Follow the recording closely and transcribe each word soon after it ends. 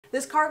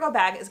This cargo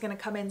bag is going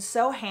to come in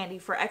so handy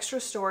for extra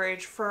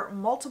storage for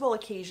multiple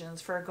occasions,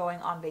 for going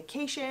on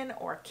vacation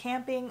or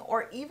camping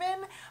or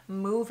even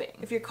moving.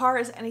 If your car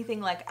is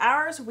anything like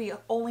ours, we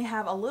only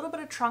have a little bit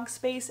of trunk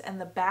space and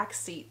the back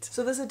seat.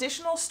 So this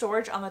additional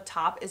storage on the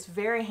top is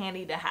very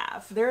handy to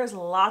have. There is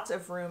lots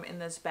of room in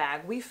this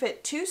bag. We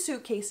fit 2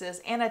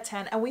 suitcases and a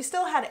tent, and we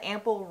still had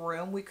ample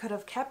room. We could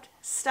have kept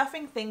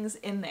stuffing things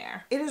in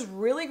there. It is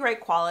really great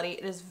quality.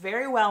 It is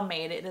very well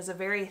made. It is a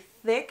very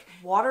thick,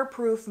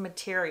 waterproof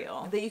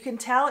material that you can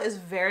tell is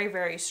very,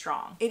 very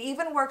strong. It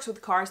even works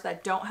with cars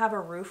that don't have a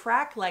roof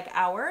rack like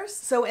ours.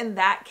 So in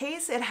that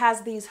case, it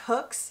has these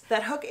hooks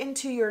that hook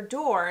into your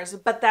doors,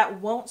 but that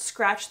won't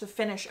scratch the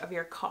finish of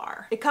your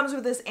car. It comes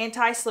with this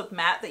anti-slip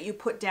mat that you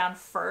put down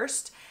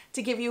first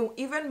to give you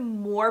even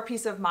more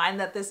peace of mind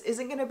that this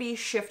isn't going to be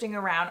shifting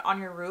around on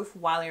your roof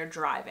while you're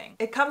driving.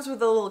 It comes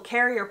with a little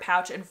carrier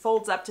pouch and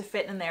folds up to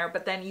fit in there,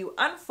 but then you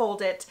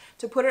unfold it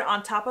to put it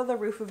on top of the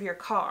roof of your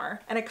car.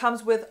 And it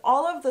comes with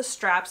all of the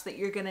straps that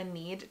you're going to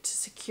need to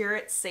secure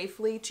it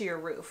safely to your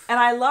roof. And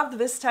I loved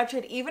this touch.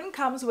 It even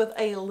comes with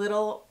a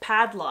little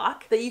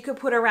padlock that you could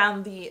put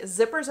around the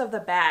zippers of the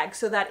bag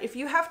so that if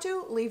you have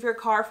to leave your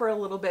car for a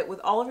little bit with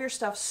all of your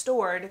stuff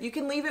stored, you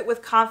can leave it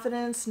with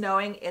confidence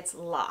knowing it's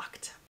locked.